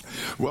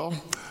Well,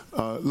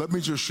 let me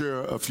just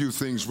share a few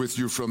things with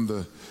you from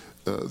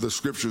the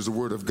scriptures, the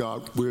Word of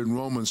God. We're in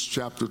Romans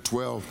chapter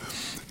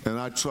 12, and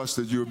I trust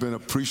that you have been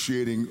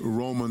appreciating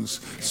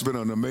Romans. It's been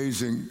an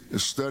amazing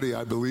study,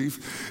 I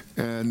believe,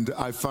 and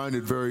I find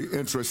it very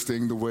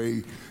interesting the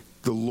way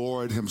the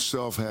Lord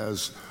himself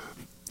has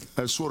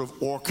sort of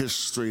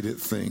orchestrated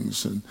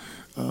things, and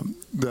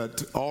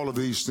that all of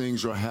these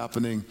things are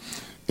happening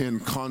in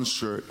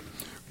concert,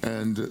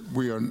 and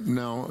we are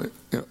now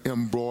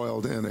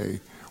embroiled in a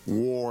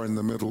war in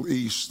the Middle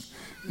East,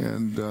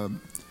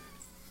 and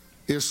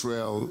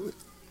Israel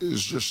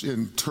is just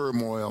in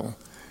turmoil,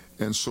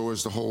 and so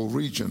is the whole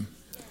region.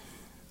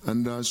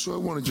 And so I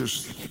want to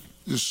just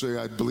say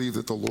I believe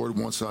that the Lord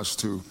wants us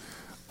to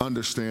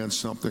understand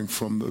something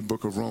from the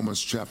book of Romans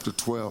chapter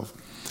 12.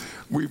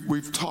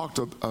 We've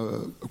talked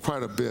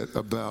quite a bit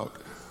about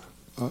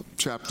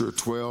chapter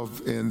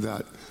 12 in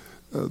that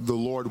the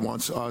Lord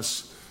wants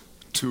us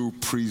to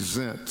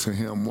present to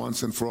him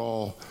once and for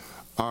all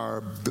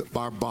our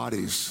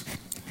bodies.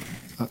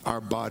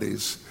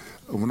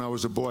 When I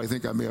was a boy, I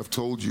think I may have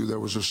told you there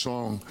was a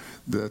song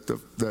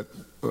that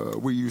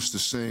we used to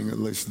sing, at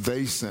least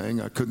they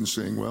sang, I couldn't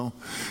sing well.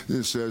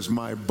 It says,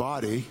 "My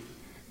body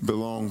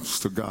belongs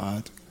to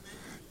God."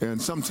 And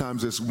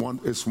sometimes it's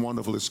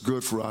wonderful, it's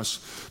good for us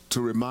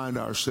to remind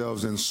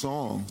ourselves in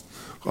song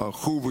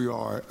who we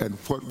are and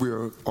what we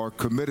are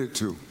committed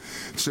to.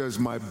 It says,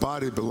 "My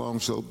body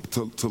belongs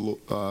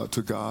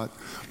to God.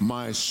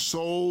 My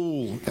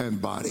soul and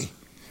body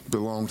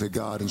belong to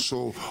God." And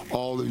so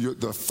all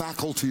the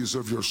faculties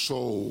of your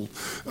soul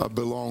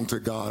belong to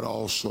God,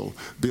 also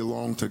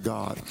belong to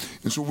God.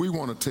 And so we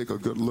want to take a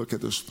good look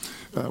at this.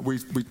 We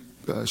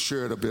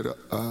shared a bit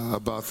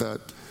about that.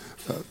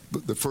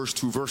 The first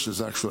two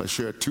verses, actually, I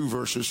shared two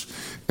verses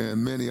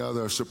and many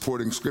other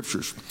supporting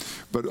scriptures.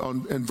 But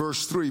in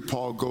verse 3,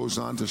 Paul goes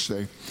on to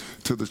say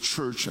to the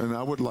church, and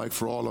I would like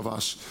for all of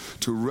us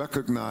to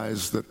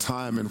recognize the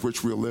time in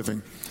which we're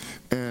living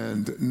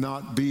and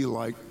not be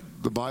like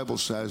the Bible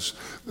says,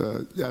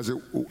 as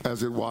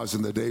it was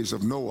in the days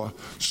of Noah,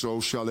 so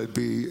shall it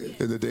be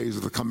in the days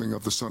of the coming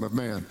of the Son of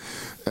Man,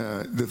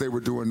 that they were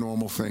doing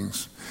normal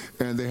things.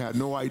 And they had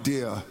no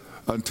idea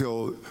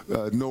until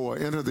Noah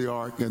entered the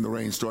ark and the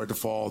rain started to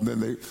fall, and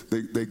then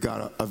they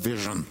got a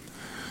vision.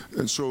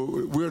 And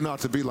so we're not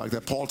to be like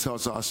that. Paul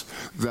tells us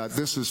that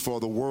this is for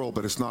the world,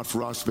 but it's not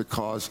for us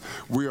because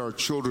we are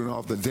children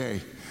of the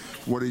day.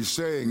 What he's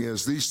saying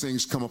is these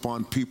things come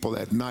upon people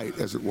at night,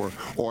 as it were,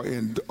 or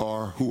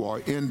who are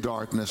in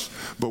darkness,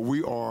 but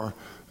we are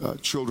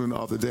children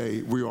of the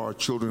day. We are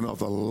children of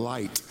the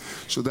light.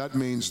 So that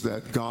means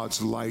that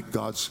God's light,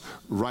 God's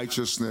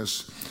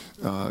righteousness,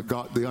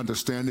 God, the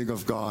understanding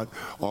of God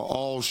are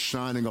all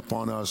shining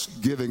upon us,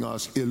 giving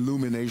us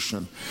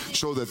illumination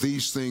so that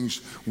these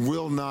things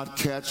will not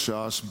catch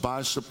us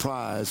by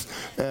surprise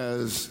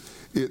as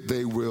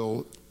they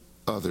will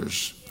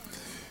others.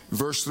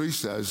 Verse 3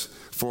 says,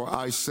 "For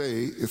I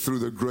say, through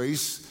the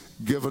grace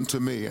given to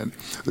me," and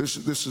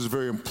this is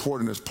very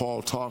important as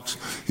Paul talks.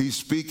 He's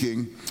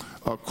speaking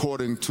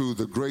according to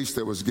the grace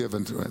that was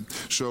given to him.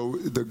 So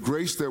the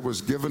grace that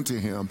was given to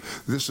him,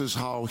 this is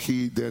how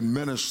he then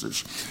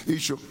ministers.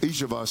 Each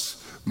of us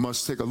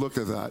must take a look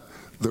at that.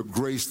 The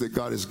grace that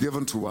God has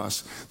given to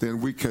us,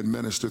 then we can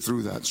minister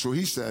through that. So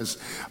he says,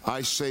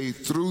 "I say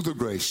through the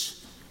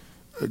grace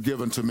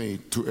given to me,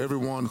 to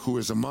everyone who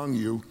is among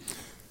you,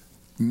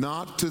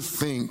 not to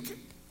think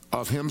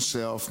of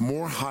himself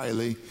more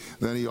highly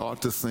than he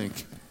ought to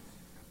think,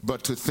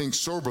 but to think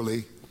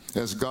soberly,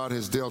 as God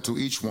has dealt to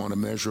each one a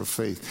measure of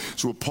faith."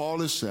 So what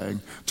Paul is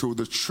saying to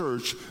the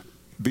church,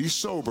 be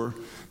sober,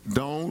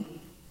 don't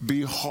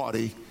be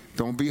haughty,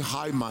 don't be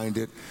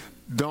high-minded,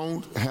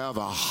 don't have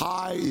a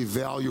high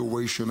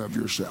evaluation of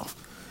yourself,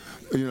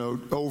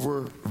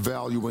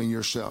 overvaluing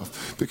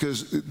yourself,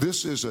 because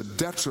this is a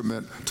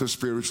detriment to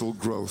spiritual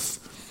growth.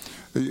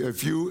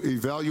 If you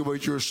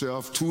evaluate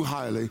yourself too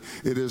highly,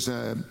 it is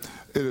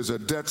a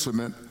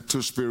detriment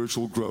to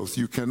spiritual growth.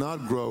 You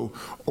cannot grow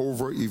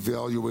over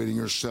evaluating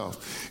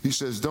yourself. He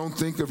says, don't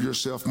think of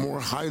yourself more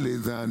highly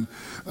than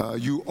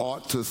you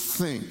ought to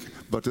think,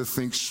 but to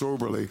think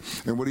soberly.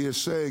 And what he is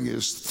saying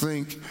is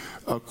think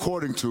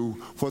according to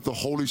what the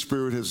Holy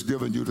Spirit has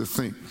given you to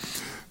think.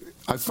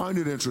 I find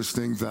it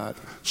interesting that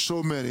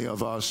so many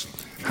of us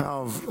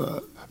have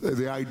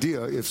the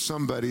idea, if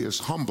somebody is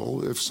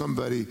humble, if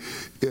somebody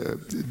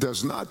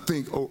does not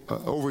think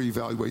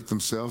over-evaluate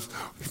themselves,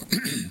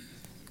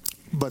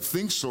 but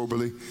think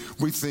soberly,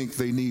 we think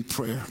they need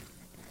prayer.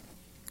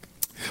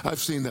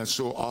 I've seen that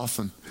so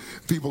often.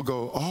 People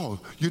go, "Oh,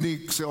 you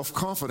need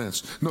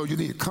self-confidence." No, you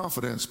need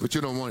confidence, but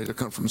you don't want it to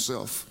come from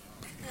self.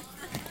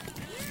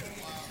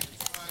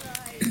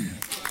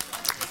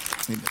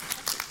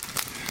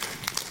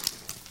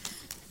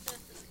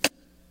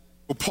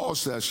 Well, Paul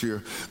says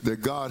here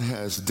that God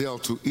has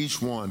dealt to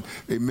each one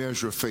a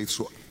measure of faith.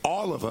 So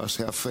all of us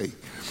have faith.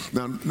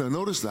 Now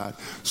notice that.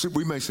 So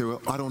we may say,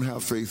 "Well, I don't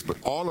have faith," but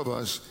all of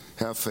us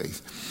have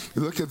faith.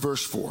 Look at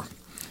verse 4.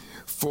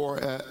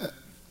 "For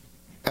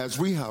as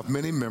we have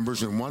many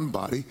members in one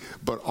body,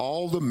 but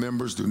all the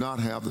members do not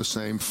have the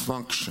same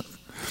function.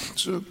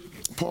 So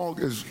Paul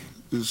is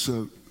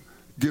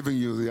giving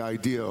you the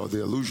idea or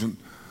the illusion,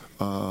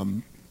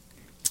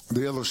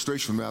 the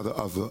illustration rather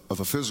of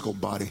a physical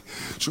body.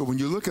 So when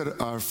you look at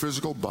our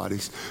physical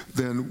bodies,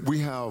 then we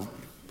have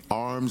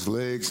arms,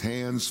 legs,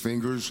 hands,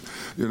 fingers,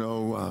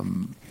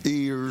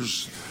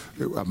 ears,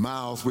 a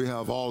mouth. We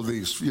have all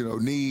these,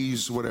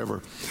 knees,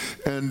 whatever,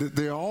 and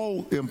they're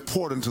all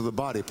important to the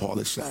body. Paul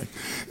is saying,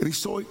 and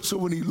so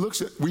when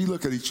we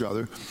look at each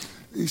other,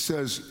 he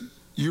says,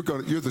 "You're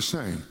the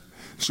same."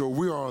 So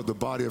we are the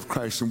body of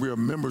Christ, and we are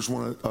members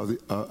one of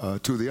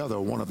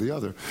the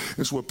other.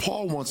 And so what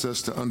Paul wants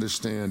us to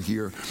understand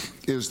here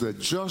is that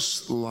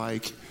just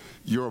like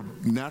your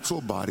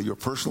natural body, your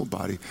personal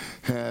body,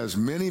 has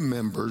many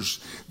members,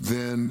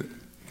 then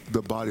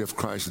the body of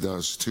Christ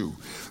does too.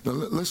 Now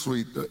let's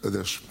read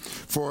this.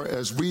 For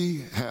as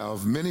we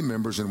have many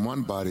members in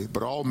one body,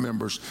 but all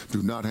members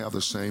do not have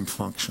the same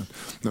function.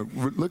 Now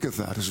look at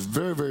that. It's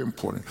very, very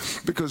important,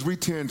 because we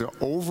tend to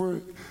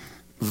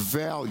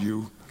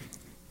overvalue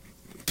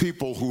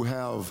people who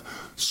have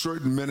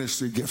certain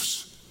ministry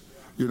gifts.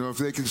 If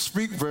they can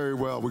speak very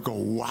well, we go,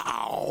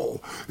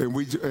 wow.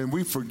 And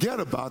we forget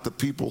about the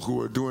people who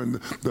are doing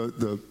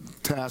the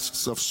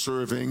tasks of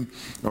serving,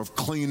 of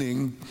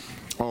cleaning,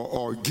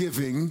 or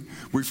giving.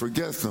 We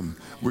forget them.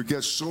 We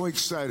get so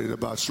excited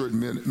about certain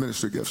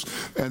ministry gifts.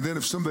 And then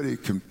if somebody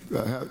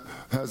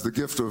has the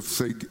gift of,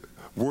 say,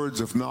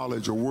 words of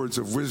knowledge or words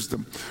of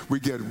wisdom, we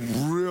get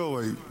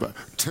really,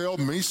 tell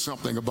me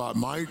something about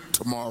my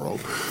tomorrow.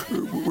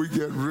 We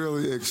get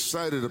really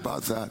excited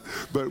about that.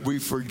 But we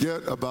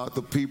forget about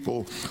the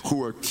people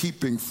who are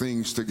keeping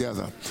things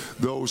together.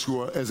 Those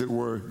who are, as it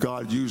were,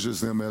 God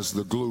uses them as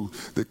the glue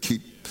that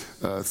keep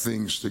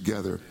things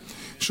together.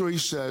 So he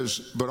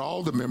says, but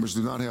all the members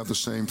do not have the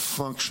same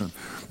function,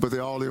 but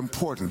they're all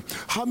important.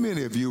 How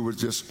many of you would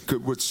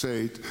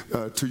say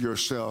to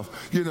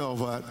yourself, you know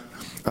what,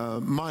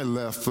 my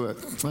left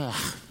foot,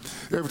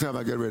 every time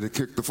I get ready to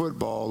kick the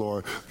football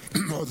or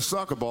the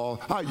soccer ball,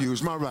 I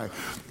use my right.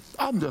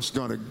 I'm just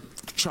going to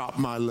chop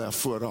my left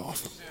foot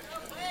off.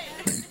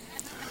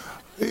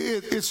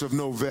 It's of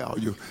no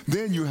value.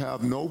 Then you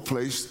have no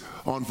place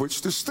on which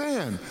to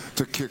stand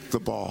to kick the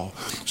ball.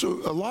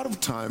 So a lot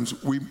of times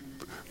we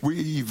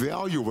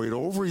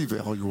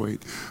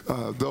over-evaluate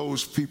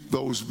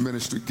those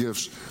ministry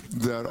gifts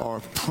that are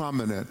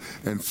prominent,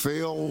 and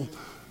fail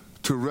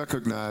to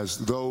recognize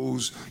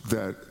those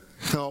that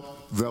help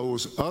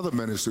those other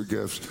ministry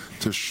gifts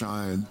to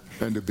shine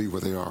and to be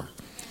where they are.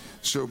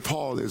 So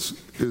Paul is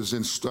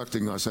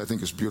instructing us. I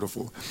think it's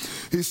beautiful.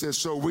 He says,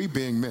 so we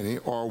being many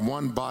are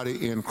one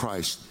body in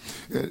Christ.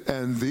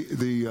 And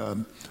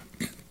the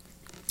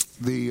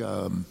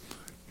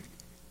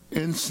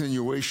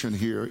insinuation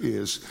here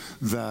is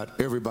that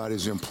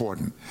everybody's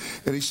important.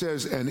 And he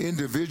says, and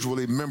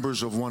individually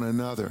members of one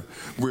another.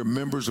 We're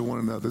members of one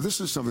another. This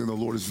is something the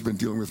Lord has been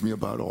dealing with me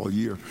about all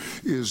year,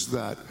 is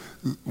that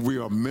we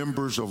are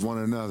members of one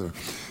another.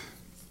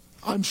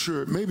 I'm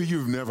sure maybe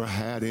you've never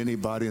had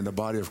anybody in the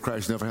body of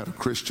Christ, never had a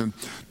Christian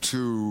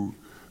to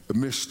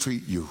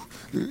mistreat you.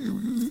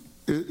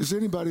 Is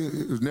anybody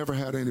who's never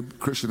had any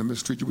Christian to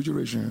mistreat you? Would you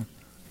raise your hand?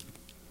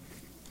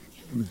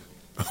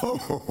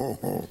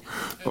 Oh,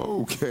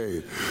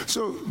 okay.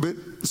 So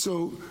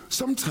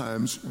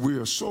sometimes we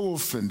are so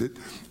offended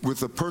with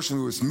the person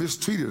who has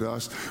mistreated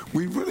us,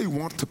 we really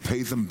want to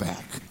pay them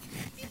back.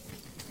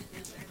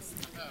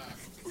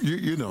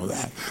 You know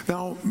that.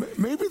 Now,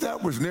 maybe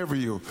that was never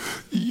you.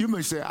 You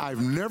may say, I've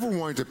never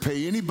wanted to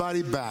pay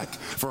anybody back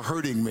for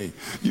hurting me.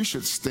 You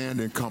should stand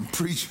and come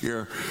preach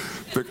here,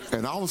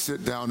 and I'll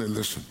sit down and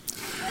listen.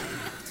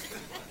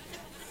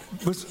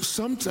 But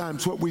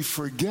sometimes what we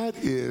forget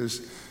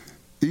is,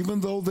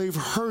 even though they've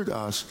hurt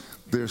us,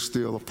 they're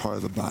still a part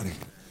of the body.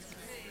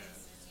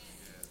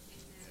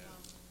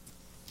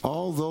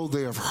 Although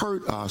they have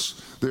hurt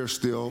us, they're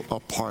still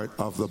a part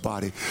of the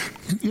body.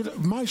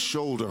 My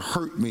shoulder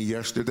hurt me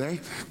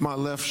yesterday, my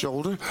left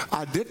shoulder.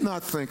 I didn't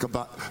think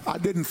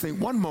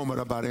one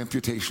moment about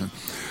amputation.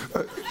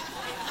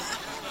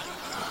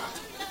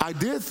 I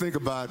did think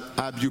about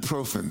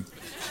ibuprofen.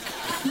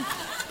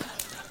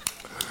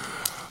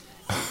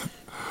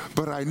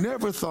 But I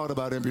never thought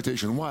about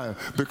amputation. Why?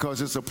 Because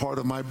it's a part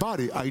of my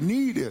body. I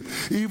need it.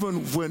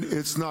 Even when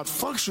it's not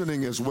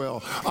functioning as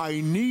well,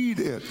 I need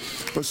it.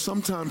 But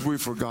sometimes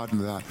we've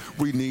forgotten that.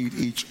 We need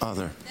each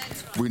other.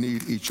 We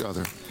need each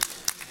other.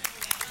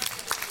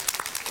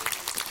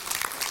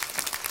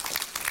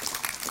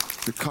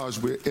 Because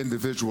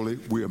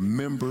we are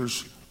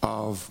members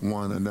of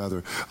one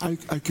another. I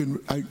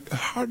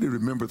hardly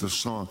remember the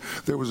song.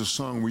 There was a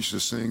song we used to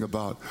sing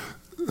about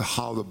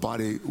how the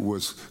body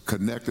was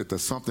connected to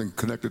something,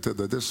 connected to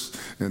the this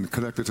and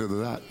connected to the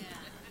that.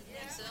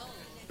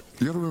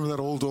 You ever remember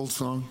that old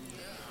song?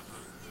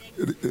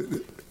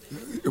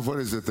 What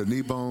is it? The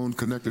knee bone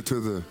connected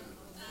to the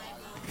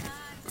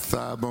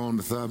thigh bone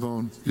to thigh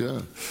bone.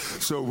 Yeah.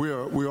 So we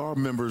are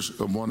members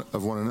of one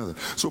another.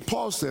 So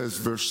Paul says,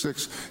 verse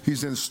 6,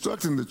 he's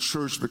instructing the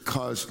church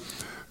because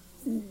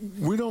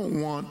we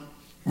don't want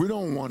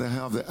to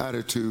have the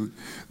attitude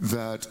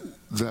that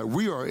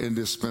we are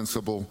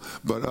indispensable,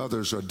 but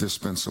others are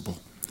dispensable.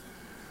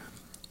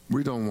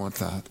 We don't want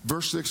that.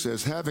 Verse 6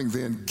 says, having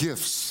then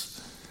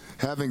gifts.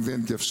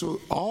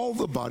 So all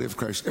the body of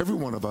Christ, every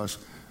one of us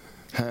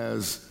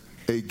has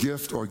a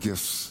gift or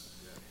gifts.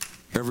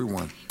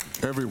 Everyone.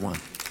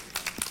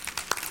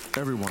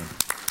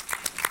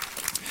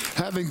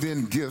 Having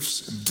then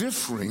gifts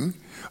differing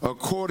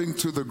according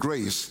to the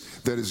grace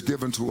that is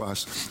given to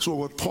us. So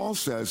what Paul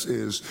says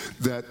is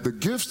that the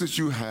gifts that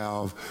you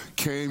have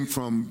came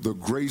from the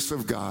grace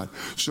of God.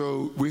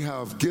 So we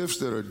have gifts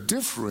that are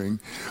differing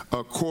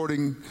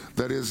according,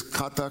 that is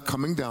kata,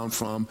 coming down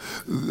from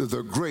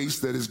the grace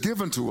that is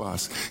given to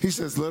us. He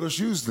says, let us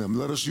use them.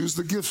 Let us use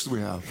the gifts we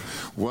have.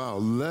 Wow,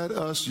 let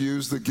us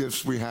use the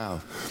gifts we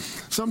have.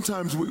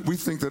 Sometimes we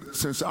think that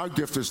since our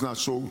gift is not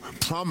so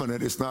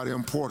prominent, it's not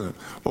important.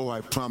 Oh,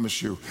 I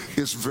promise you,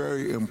 it's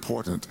very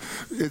important.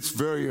 It's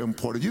very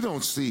important. You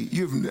don't see,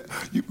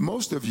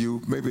 most of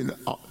you, maybe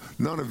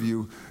none of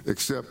you,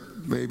 except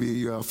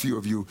maybe a few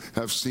of you,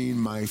 have seen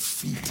my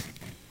feet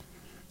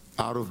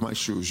out of my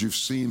shoes. You've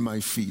seen my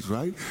feet,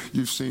 right?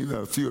 You've seen,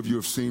 a few of you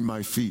have seen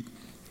my feet.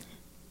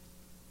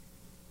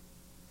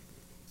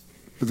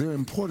 But they're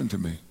important to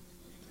me.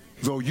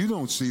 Though you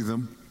don't see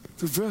them,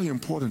 they're very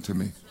important to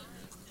me.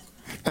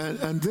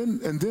 And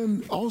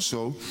then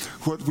also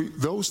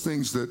those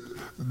things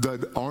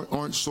that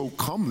aren't so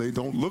comely,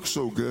 don't look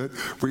so good,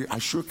 I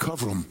sure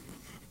cover them.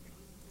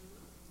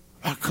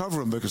 I cover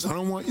them because I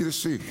don't want you to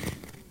see.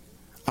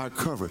 I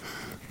cover it.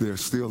 They're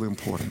still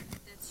important.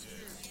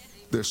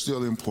 They're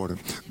still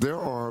important. There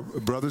are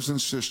brothers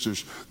and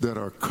sisters that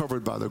are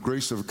covered by the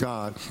grace of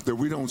God that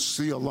we don't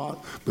see a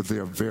lot, but they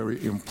are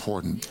very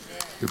important.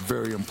 They're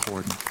very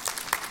important.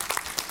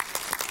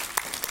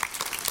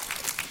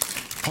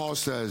 Paul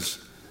says,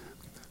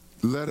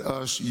 let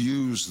us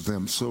use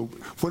them. So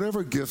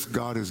whatever gift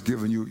God has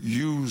given you,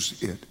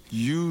 use it.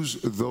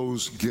 Use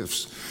those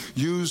gifts.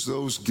 Use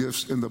those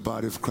gifts in the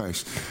body of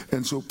Christ.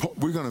 And so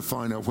we're going to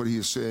find out what he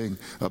is saying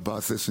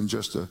about this in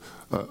just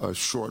a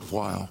short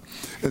while.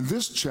 And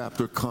this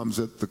chapter comes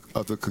at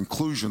the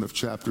conclusion of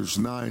chapters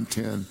 9,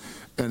 10,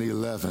 and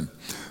 11.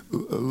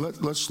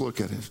 Let's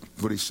look at it,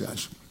 what he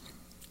says.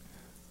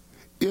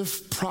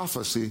 If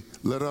prophecy,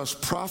 let us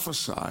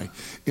prophesy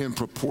in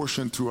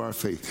proportion to our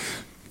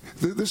faith.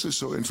 This is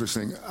so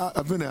interesting.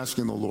 I've been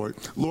asking the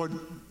Lord,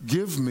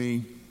 give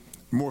me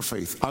more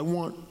faith. I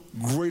want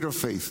greater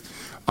faith.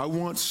 I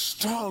want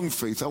strong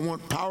faith. I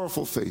want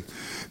powerful faith.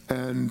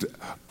 And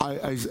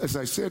as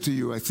I said to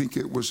you, I think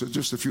it was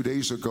just a few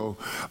days ago,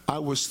 I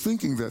was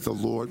thinking that the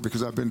Lord,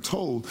 because I've been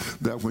told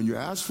that when you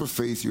ask for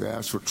faith, you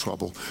ask for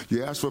trouble.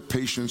 You ask for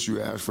patience,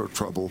 you ask for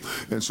trouble.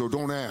 And so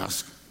don't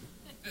ask.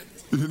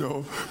 You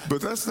know, but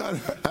that's not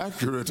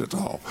accurate at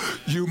all.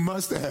 You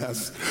must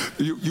ask.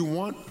 You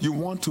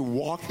want to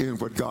walk in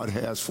what God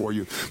has for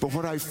you. But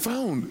what I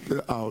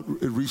found out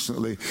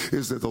recently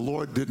is that the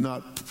Lord did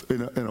not,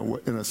 in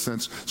a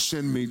sense,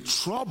 send me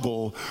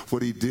trouble.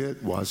 What he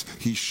did was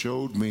he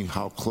showed me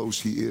how close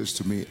he is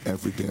to me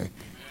every day.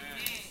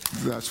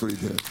 That's what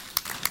he did.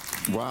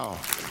 Wow.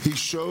 He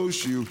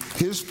shows you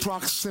his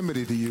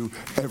proximity to you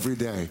every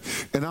day.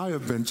 And I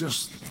have been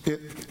just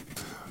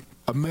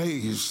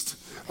amazed.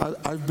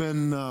 I've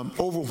been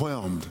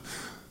overwhelmed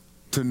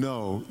to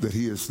know that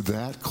he is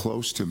that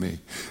close to me,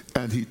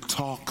 and he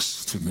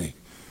talks to me.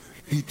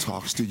 He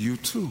talks to you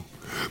too.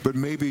 But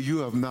maybe you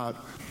have not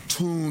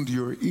tuned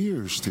your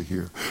ears to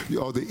hear,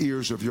 or the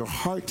ears of your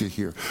heart to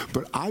hear.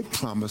 But I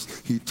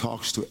promise he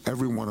talks to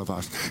every one of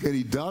us. And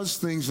he does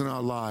things in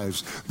our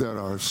lives that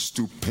are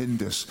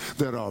stupendous,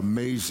 that are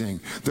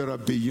amazing, that are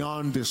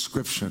beyond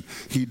description.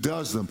 He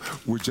does them.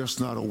 We're just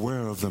not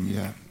aware of them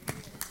yet.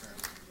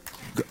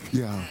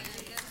 Yeah.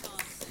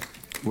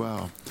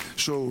 Wow.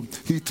 So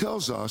he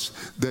tells us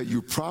that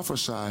you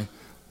prophesy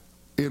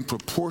in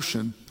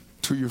proportion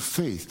to your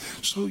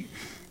faith. So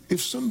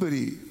if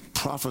somebody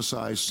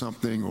prophesies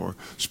something or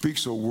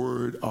speaks a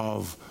word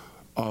of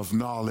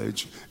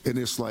knowledge, and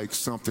it's like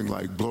something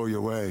like blow you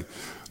away,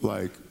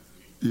 like,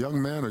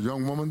 young man or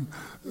young woman,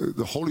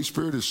 the Holy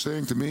Spirit is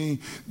saying to me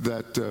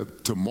that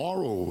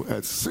tomorrow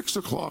at 6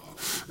 o'clock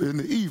in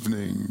the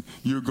evening,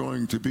 you're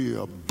going to be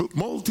a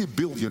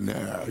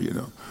multi-billionaire, you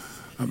know.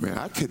 I mean,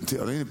 I couldn't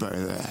tell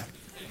anybody that.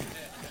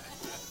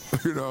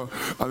 You know,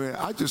 I mean,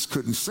 I just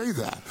couldn't say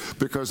that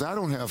because I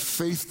don't have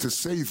faith to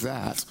say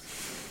that.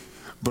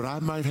 But I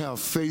might have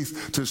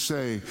faith to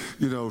say,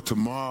 you know,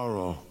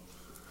 tomorrow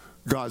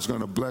God's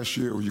going to bless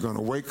you. You're going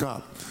to wake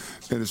up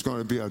and it's going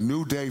to be a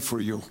new day for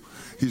you.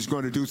 He's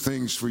going to do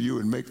things for you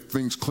and make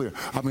things clear.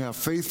 I'm going to have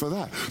faith for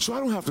that. So I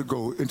don't have to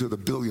go into the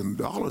 $1 billion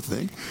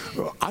thing.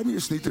 I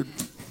just need to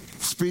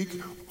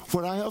speak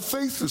what I have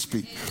faith to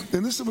speak.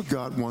 And this is what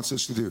God wants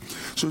us to do.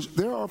 So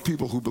there are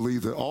people who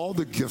believe that all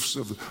the gifts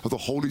of the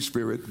Holy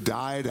Spirit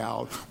died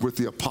out with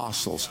the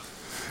apostles.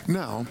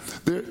 Now,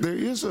 there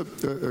is a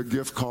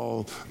gift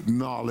called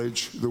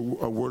knowledge, a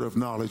word of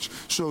knowledge.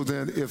 So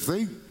then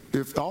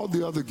if all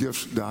the other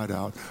gifts died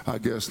out, I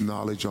guess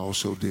knowledge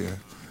also did.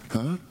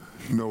 Huh?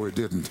 No, it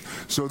didn't.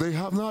 So they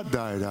have not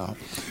died out.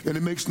 And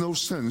it makes no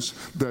sense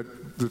that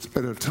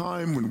at a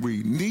time when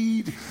we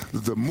need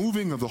the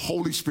moving of the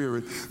Holy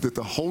Spirit,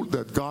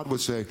 that God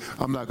would say,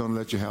 I'm not going to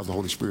let you have the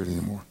Holy Spirit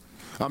anymore.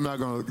 I'm not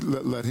going to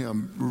let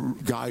him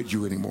guide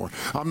you anymore.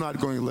 I'm not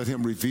going to let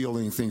him reveal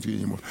anything to you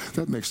anymore.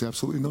 That makes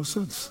absolutely no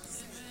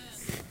sense.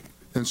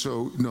 And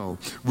so, no,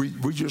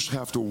 we just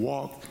have to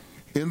walk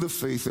in the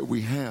faith that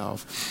we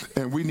have,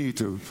 and we need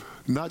to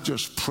not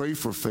just pray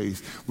for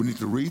faith, we need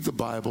to read the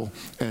Bible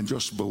and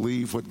just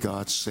believe what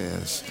God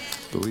says.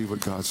 Believe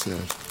what God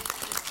says.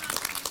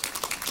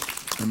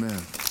 Amen.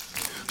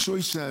 So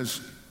he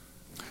says,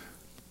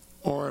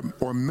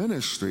 or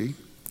ministry,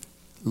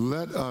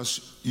 let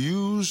us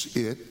use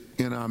it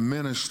in our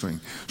ministering.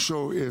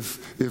 So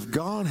if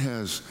God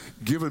has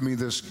given me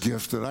this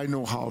gift that I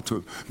know how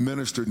to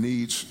minister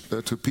needs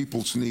to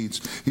people's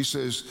needs, he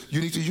says,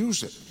 you need to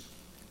use it.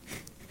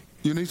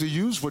 You need to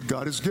use what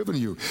God has given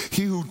you.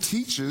 He who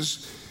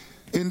teaches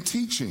in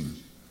teaching.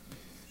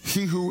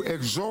 He who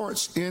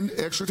exhorts in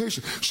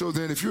exhortation. So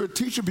then if you're a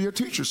teacher, be a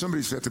teacher.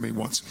 Somebody said to me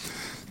once,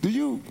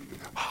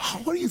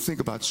 what do you think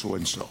about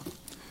so-and-so?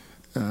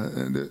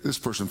 And this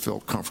person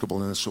felt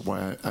comfortable, and that's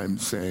why I'm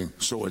saying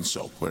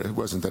so-and-so. But it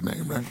wasn't the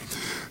name, right?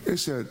 They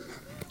said,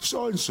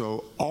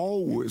 so-and-so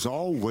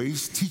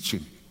always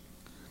teaching.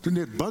 Didn't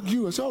it bug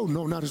you? I said, oh,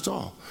 no, not at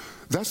all.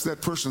 That's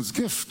that person's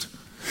gift.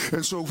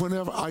 And so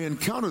whenever I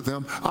encounter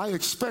them, I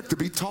expect to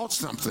be taught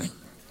something.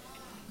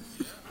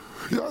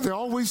 Yeah, they're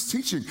always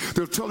teaching.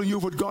 They're telling you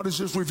what God has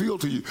just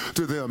revealed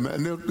to them,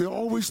 and they're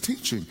always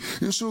teaching.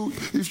 And so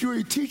if you're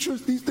a teacher,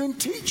 then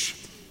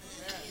teach.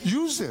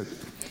 Use it.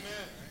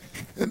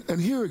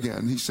 And here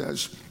again, he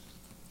says,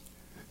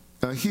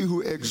 he who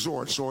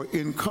exhorts or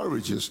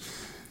encourages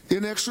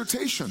in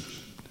exhortation.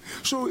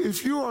 So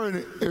if you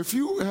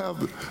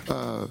have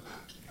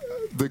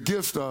the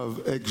gift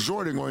of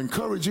exhorting or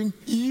encouraging,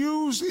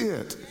 use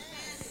it.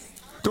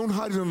 Don't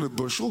hide it under the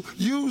bushel.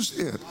 Use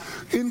it.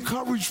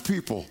 Encourage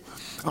people.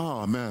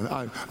 Oh man,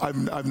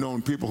 I've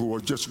known people who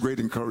are just great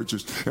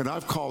encouragers, and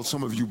I've called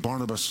some of you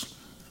Barnabas,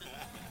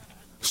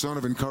 son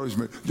of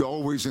encouragement. You're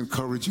always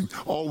encouraging,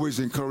 always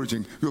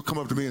encouraging. You'll come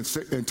up to me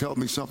and tell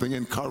me something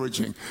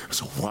encouraging. I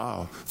said,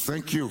 wow,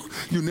 thank you.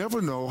 You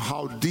never know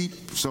how deep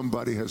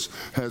somebody has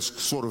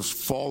sort of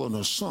fallen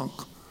or sunk.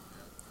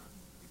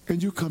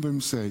 And you come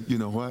and say, you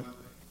know what?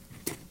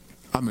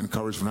 I'm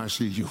encouraged when I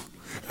see you.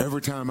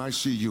 Every time I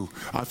see you,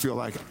 I feel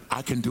like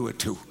I can do it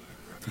too.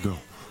 You go,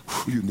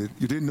 you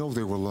didn't know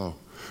they were low.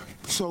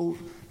 So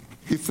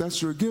if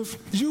that's your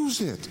gift,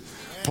 use it,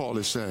 Paul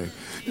is saying.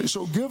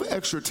 So give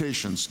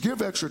exhortations.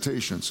 Give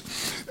exhortations.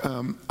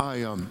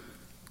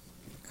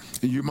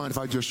 You mind if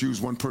I just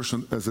use one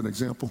person as an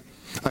example?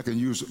 I can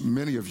use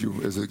many of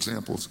you as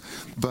examples.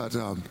 But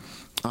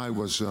I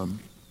was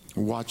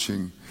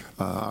watching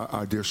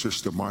our dear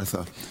sister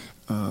Martha.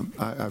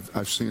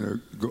 I've seen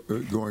her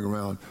going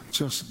around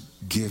just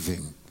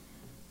giving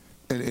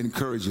and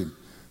encouraging.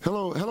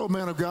 Hello,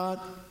 man of God.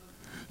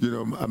 You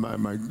know,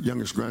 my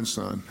youngest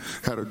grandson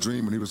had a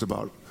dream when he was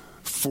about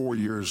 4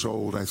 years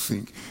old, I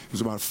think. He was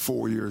about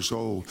 4 years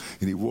old,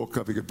 and he woke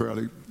up. He could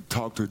barely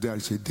talk to his dad. He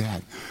said,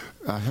 Dad,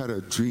 I had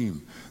a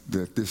dream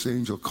that this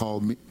angel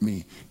called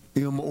me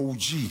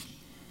M-O-G.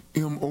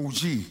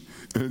 M-O-G.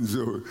 And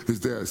so his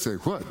dad said,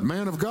 what,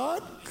 man of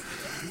God?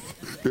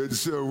 And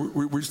so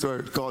we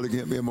started calling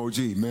him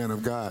M-O-G, man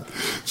of God.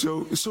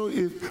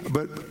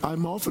 But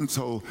I'm often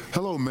told,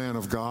 hello, man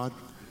of God.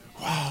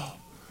 Wow.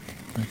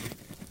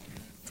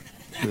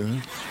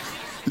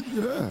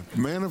 Yeah,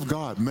 man of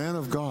God, man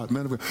of God,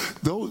 man of God.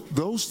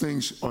 Those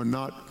things are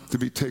not to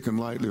be taken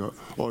lightly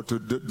or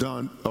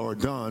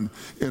done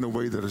in a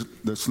way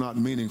that's not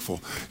meaningful.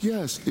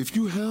 Yes, if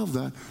you have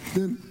that,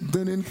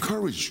 then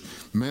encourage.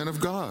 Man of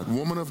God,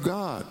 woman of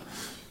God.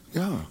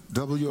 Yeah,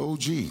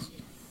 W-O-G.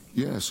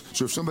 Yes.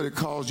 So if somebody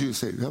calls you and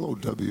say, hello,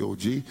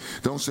 W-O-G,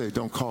 don't say,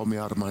 don't call me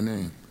out of my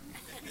name.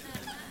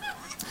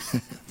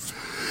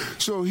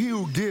 So he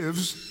who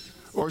gives,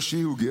 or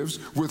she who gives,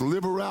 with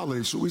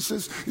liberality. So he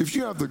says, if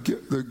you have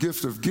the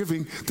gift of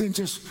giving, then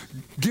just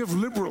give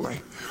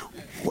liberally.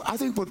 I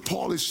think what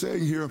Paul is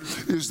saying here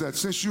is that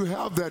since you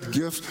have that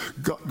gift,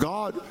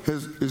 God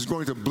is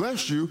going to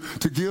bless you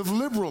to give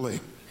liberally.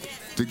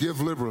 To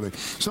give liberally.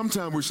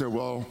 Sometimes we say,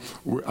 well,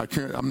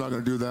 I'm not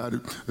going to do that.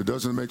 It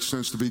doesn't make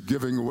sense to be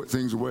giving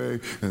things away,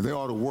 and they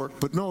ought to work.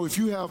 But no, if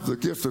you have the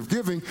gift of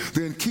giving,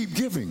 then keep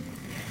giving.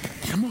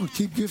 Come on,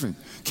 keep giving.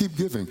 Keep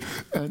giving.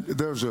 And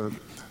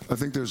I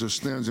think there's a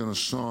stanza in a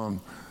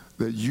song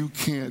that you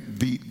can't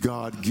beat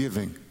God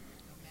giving.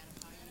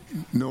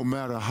 No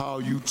matter how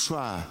you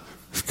try.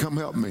 Come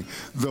help me.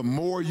 The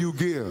more you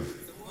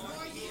give,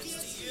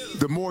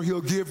 the more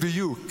he'll give to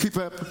you. Keep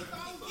up.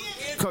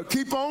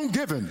 Keep on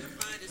giving,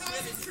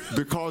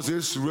 because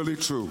it's really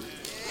true.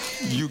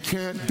 You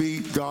can't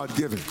beat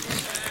God-given.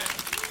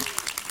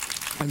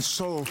 And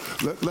so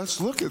let's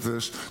look at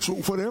this. So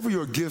whatever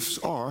your gifts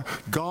are,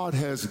 God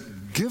has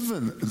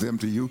given them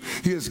to you.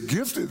 He has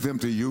gifted them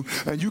to you,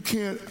 and you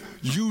can't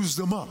use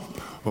them up.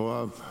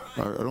 Oh,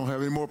 I don't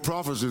have any more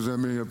prophecies. I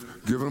mean,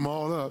 I've given them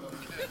all up.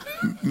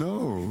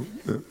 No,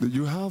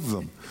 you have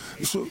them.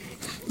 So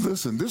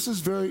listen, this is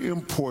very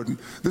important.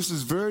 This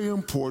is very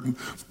important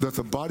that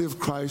the body of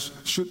Christ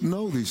should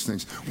know these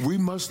things. We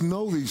must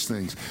know these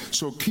things.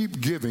 So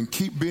keep giving,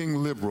 keep being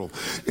liberal.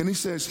 And he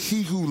says,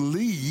 he who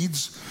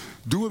leads,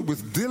 do it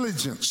with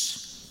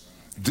diligence.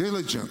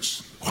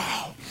 Diligence.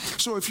 Wow.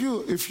 So if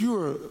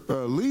you're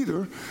a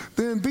leader,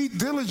 then be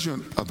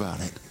diligent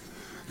about it.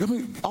 I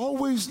mean,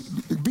 always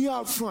be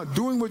out front,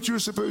 doing what you're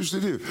supposed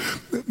to do.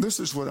 This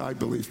is what I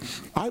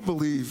believe. I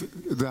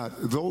believe that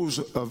those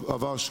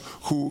of us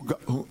whom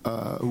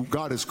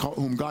God has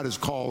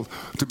called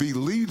to be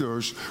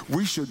leaders,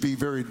 we should be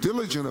very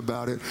diligent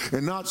about it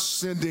and not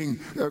sending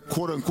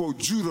quote unquote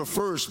Judah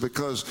first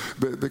because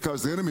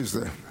the enemy's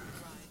there.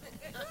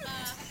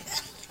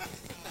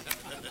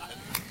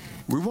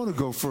 We want to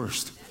go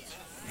first.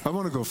 I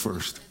want to go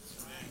first.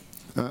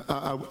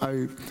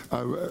 I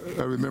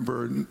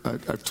remember,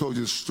 I've told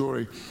you this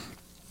story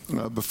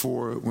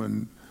before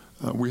when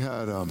we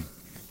had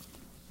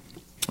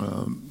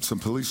some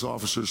police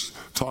officers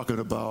talking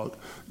about,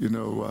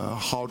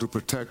 how to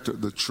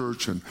protect the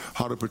church and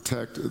how to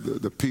protect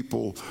the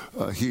people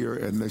here.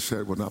 And they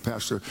said, well, now,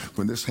 Pastor,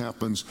 when this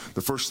happens,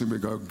 the first thing we're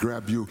going to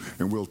grab you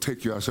and we'll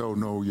take you. I said, oh,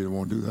 no, you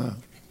won't do that.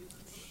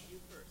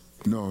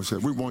 No, I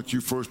said, we want you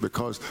first,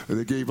 because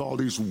they gave all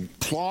these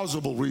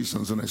plausible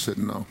reasons. And I said,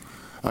 no.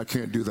 I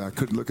can't do that. I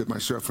couldn't look at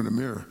myself in the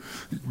mirror,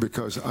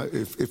 because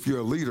if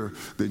you're a leader,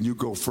 then you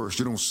go first.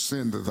 You don't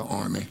send the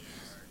army.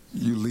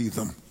 You lead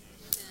them.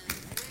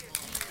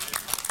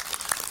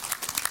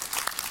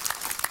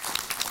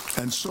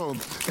 And so,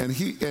 and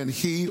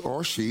he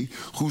or she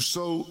who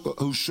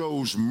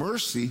shows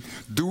mercy,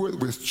 do it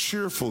with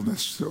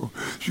cheerfulness. So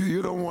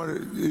you don't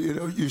want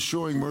to, you're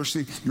showing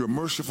mercy. You're a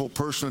merciful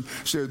person.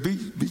 So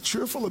be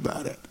cheerful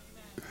about it.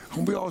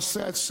 Don't be all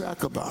sad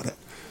sack about it.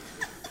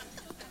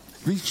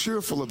 Be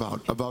cheerful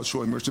about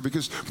showing mercy,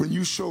 because when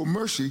you show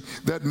mercy,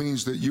 that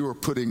means that you are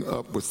putting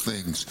up with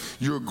things.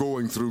 You're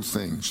going through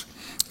things.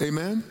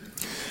 Amen?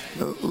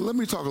 Let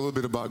me talk a little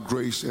bit about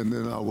grace, and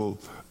then I will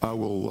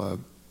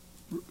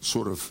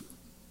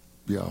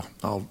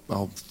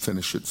I'll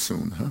finish it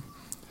soon. Huh?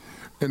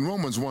 In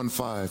Romans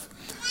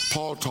 1:5,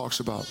 Paul talks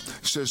about,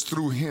 says,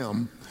 through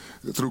him,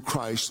 through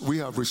Christ, we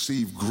have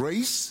received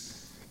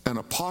grace and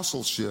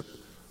apostleship.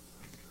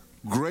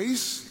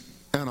 Grace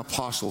and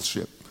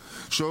apostleship.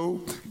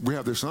 So we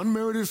have this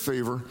unmerited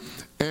favor,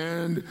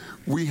 and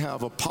we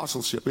have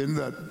apostleship, in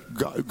that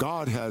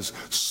God has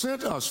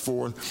sent us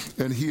forth,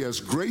 and he has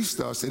graced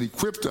us and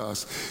equipped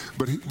us.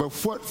 But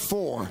what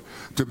for?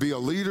 To be a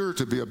leader,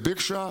 to be a big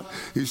shot?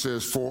 He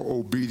says, for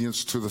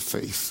obedience to the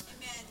faith.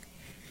 Amen.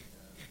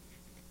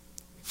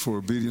 For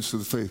obedience to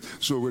the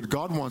faith. So what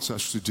God wants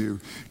us to do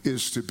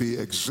is to be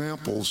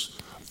examples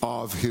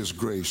of his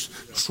grace.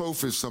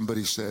 Trophies,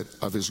 somebody said,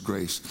 of his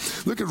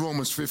grace. Look at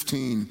Romans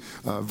 15,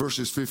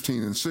 verses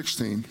 15 and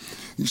 16.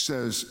 He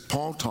says,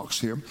 Paul talks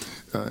here,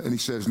 and he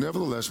says,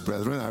 nevertheless,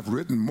 brethren, I've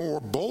written more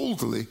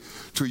boldly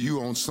to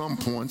you on some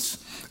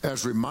points,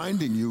 as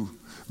reminding you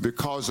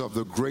because of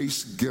the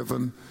grace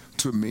given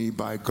to me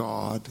by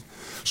God.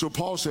 So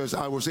Paul says,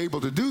 I was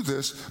able to do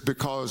this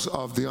because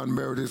of the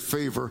unmerited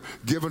favor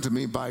given to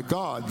me by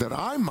God, that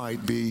I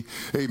might be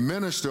a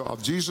minister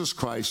of Jesus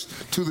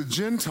Christ to the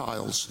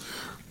Gentiles,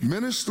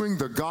 ministering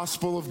the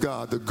gospel of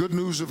God, the good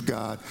news of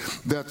God,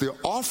 that the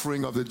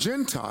offering of the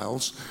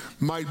Gentiles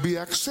might be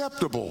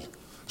acceptable,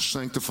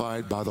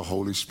 sanctified by the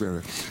Holy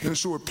Spirit. And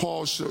so what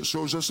Paul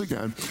shows us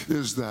again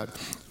is that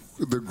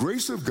the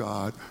grace of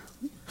God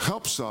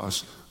helps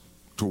us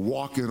to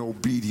walk in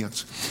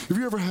obedience. Have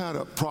you ever had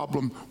a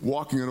problem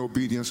walking in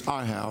obedience?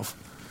 I have.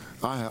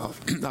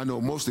 I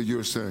know most of you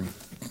are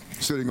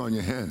sitting on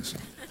your hands.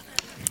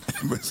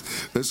 But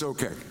it's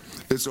okay.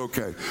 It's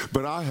okay.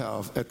 But I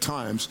have, at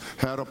times,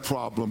 had a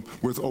problem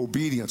with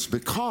obedience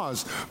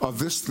because of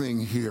this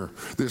thing here,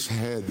 this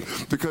head.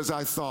 Because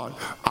I thought,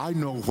 I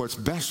know what's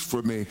best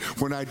for me,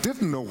 when I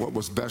didn't know what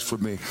was best for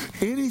me.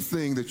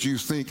 Anything that you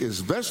think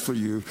is best for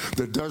you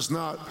that does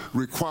not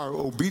require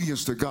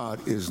obedience to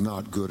God is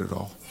not good at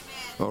all.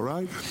 All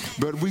right?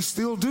 But we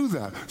still do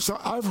that. So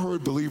I've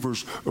heard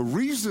believers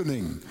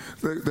reasoning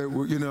that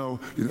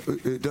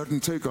it doesn't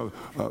take a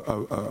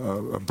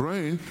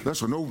brain.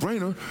 That's a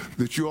no-brainer,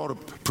 that you ought to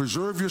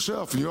preserve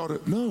yourself. And you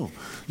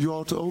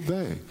ought to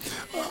obey.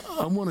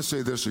 I want to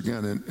say this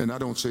again, and I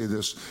don't say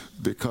this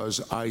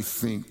because I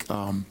think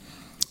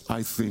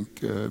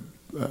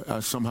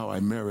somehow I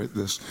merit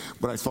this,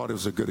 but I thought it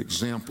was a good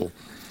example.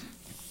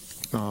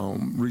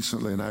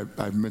 recently, and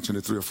I've mentioned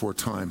it 3 or 4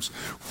 times,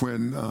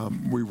 when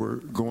we were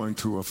going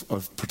to a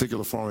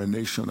particular foreign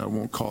nation. I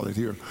won't call it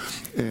here,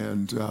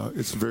 and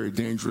it's very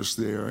dangerous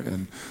there,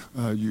 and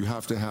you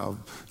have to have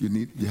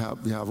you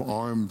have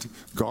armed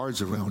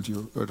guards around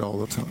you at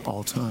all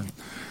time.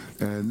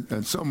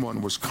 And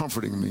someone was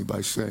comforting me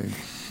by saying,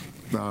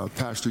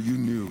 Pastor, you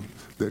knew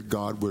that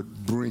God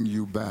would bring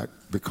you back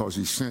because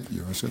he sent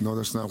you. I said, no,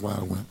 that's not why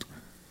I went.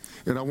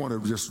 And I want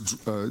to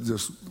just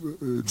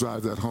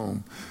drive that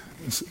home.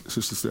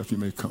 Sister Steph, you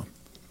may come.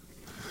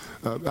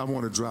 I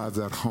want to drive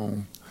that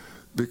home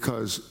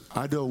because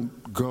I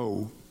don't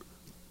go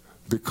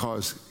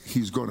because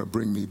he's going to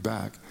bring me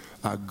back.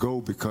 I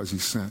go because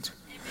he's sent.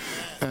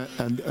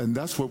 And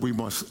that's what we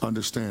must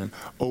understand.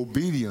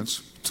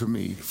 Obedience to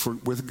me,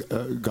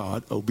 with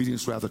God,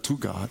 obedience rather to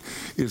God,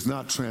 is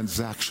not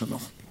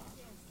transactional.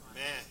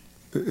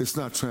 It's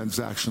not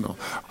transactional.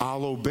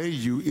 I'll obey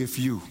you if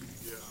you.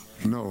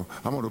 No,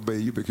 I'm going to obey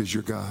you because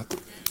you're God.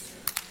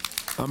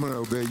 I'm going to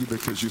obey you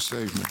because you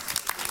saved me.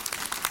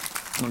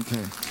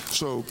 Okay,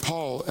 so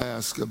Paul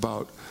asks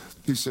about,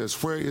 he says,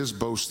 where is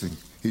boasting?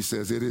 He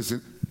says it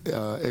isn't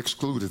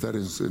excluded. That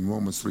is in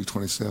Romans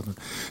 3:27.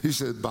 He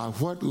said, by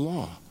what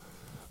law?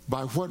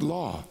 By what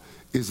law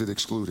is it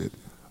excluded?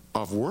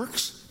 Of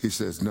works? He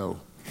says, no,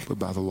 but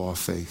by the law of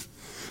faith.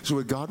 So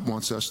what God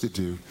wants us to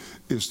do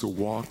is to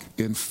walk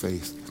in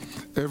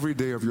faith. Every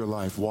day of your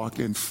life, walk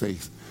in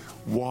faith.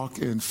 Walk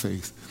in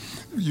faith.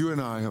 You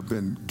and I have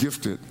been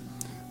gifted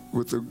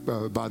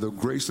by the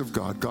grace of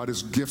God. God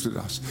has gifted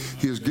us.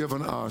 He has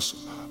given us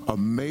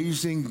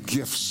amazing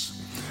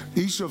gifts.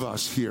 Each of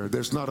us here,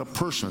 there's not a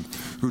person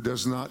who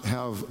does not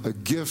have a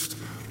gift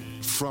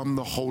from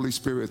the Holy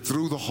Spirit,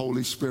 through the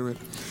Holy Spirit,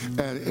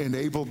 and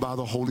enabled by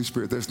the Holy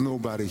Spirit. There's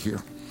nobody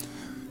here.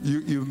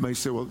 You may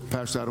say, well,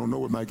 Pastor, I don't know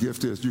what my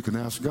gift is. You can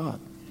ask God.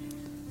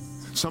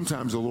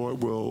 Sometimes the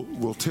Lord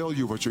will tell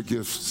you what your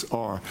gifts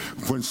are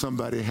when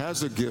somebody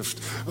has a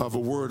gift of a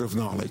word of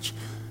knowledge.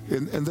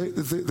 And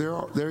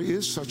there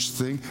is such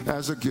thing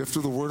as a gift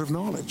of the word of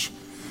knowledge.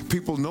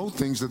 People know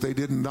things that they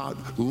did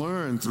not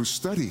learn through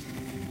study.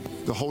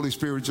 The Holy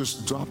Spirit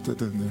just dropped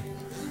it in there.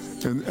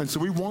 And so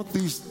we want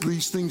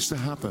these things to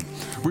happen.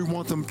 We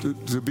want them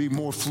to be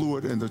more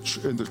fluid in the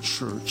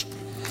church.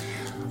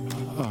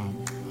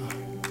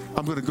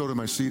 I'm going to go to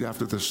my seat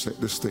after this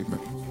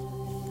statement.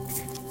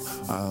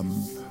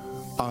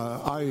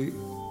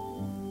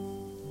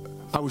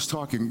 I was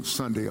talking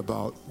Sunday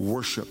about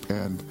worship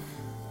and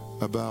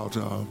about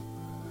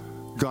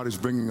God is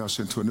bringing us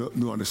into a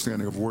new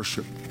understanding of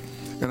worship.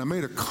 And I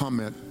made a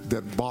comment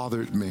that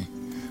bothered me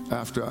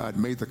after I'd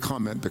made the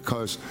comment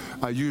because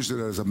I used it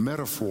as a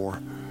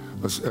metaphor,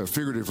 a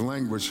figurative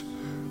language,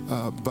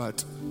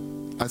 but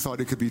I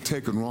thought it could be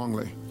taken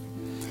wrongly.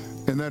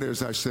 And that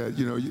is, I said,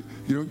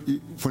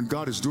 when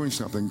God is doing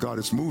something, God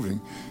is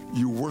moving,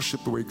 you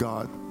worship the way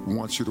God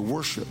wants you to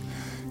worship.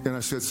 And I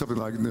said something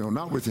like,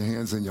 not with your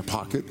hands in your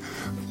pocket,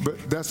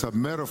 but that's a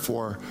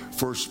metaphor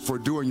for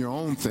doing your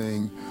own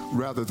thing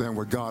rather than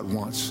what God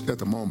wants at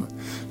the moment.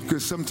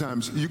 Because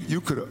sometimes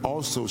you could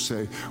also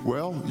say,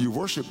 well, you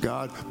worship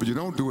God, but you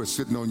don't do it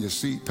sitting on your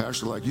seat,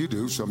 Pastor, like you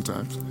do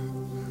sometimes.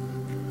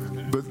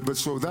 But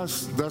so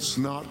that's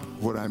not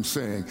what I'm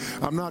saying.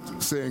 I'm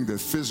not saying that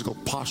physical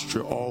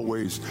posture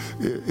always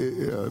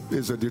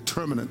is a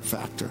determinant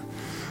factor.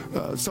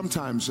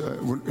 Sometimes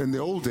in the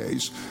old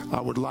days, I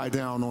would lie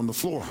down on the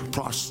floor,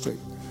 prostrate.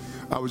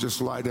 I would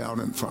just lie down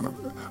in front of,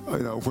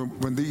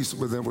 when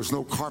there was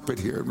no carpet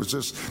here, it was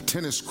just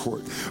tennis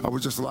court. I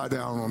would just lie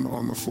down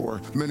on the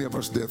floor. Many of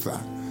us did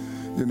that.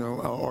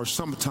 Or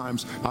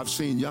sometimes I've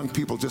seen young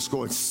people just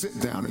go and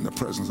sit down in the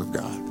presence of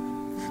God.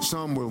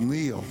 Some will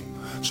kneel.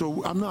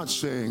 So I'm not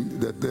saying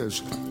that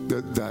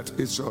that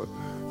it's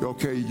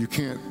okay, you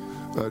can't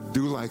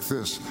do like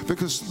this,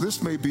 because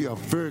this may be a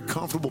very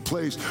comfortable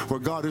place where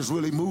God is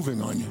really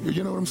moving on you.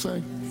 You know what I'm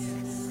saying?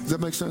 Does that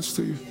make sense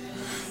to you?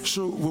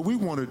 So what we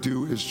want to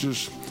do is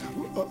just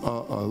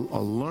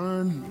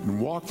learn and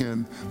walk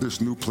in this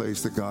new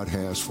place that God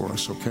has for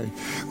us, okay?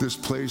 This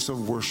place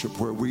of worship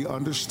where we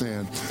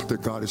understand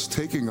that God is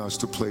taking us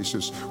to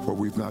places where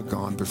we've not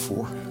gone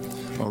before.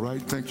 All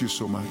right? Thank you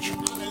so much.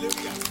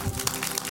 Hallelujah.